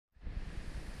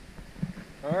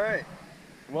Alright,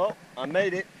 well, I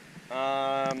made it.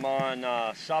 I'm on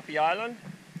Sapi Island,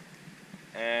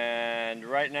 and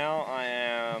right now I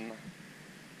am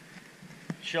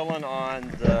chilling on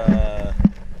the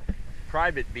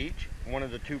private beach, one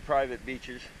of the two private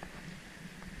beaches.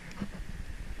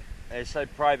 I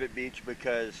said private beach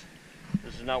because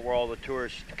this is not where all the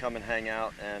tourists come and hang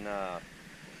out and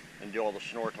do all the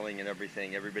snorkeling and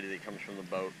everything. Everybody that comes from the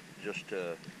boat just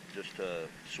to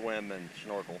swim and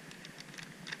snorkel.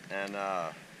 And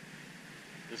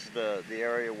this is the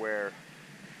area where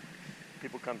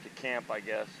people come to camp, I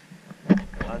guess.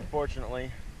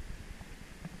 Unfortunately,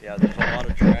 yeah, there's a lot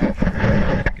of trash,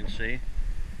 as you can see.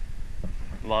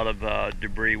 A lot of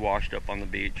debris washed up on the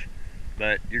beach.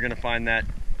 But you're going to find that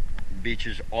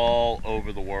beaches all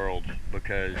over the world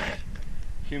because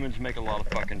humans make a lot of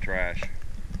fucking trash.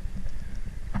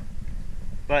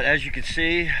 But as you can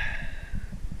see,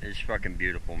 it's fucking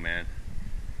beautiful, man.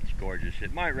 It's gorgeous.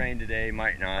 It might rain today,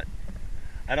 might not.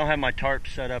 I don't have my tarp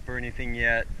set up or anything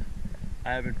yet.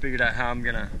 I haven't figured out how I'm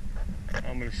gonna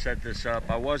set this up.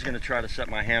 I was gonna try to set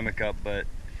my hammock up, but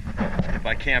if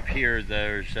I camp here,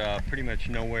 there's pretty much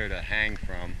nowhere to hang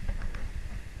from.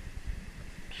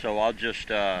 So I'll just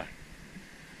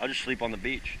sleep on the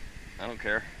beach. I don't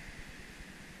care.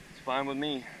 It's fine with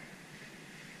me.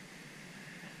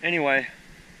 Anyway,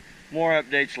 more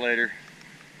updates later.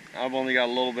 I've only got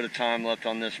a little bit of time left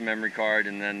on this memory card,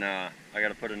 and then I got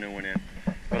to put a new one in.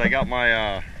 But I got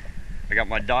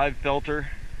my dive filter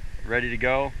ready to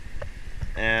go,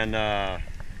 and I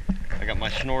got my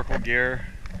snorkel gear.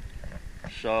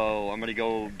 So I'm gonna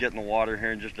go get in the water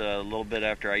here in just a little bit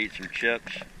after I eat some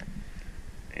chips,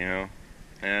 you know,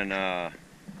 and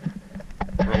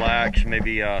relax,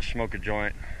 maybe smoke a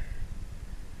joint.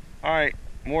 All right,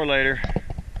 more later.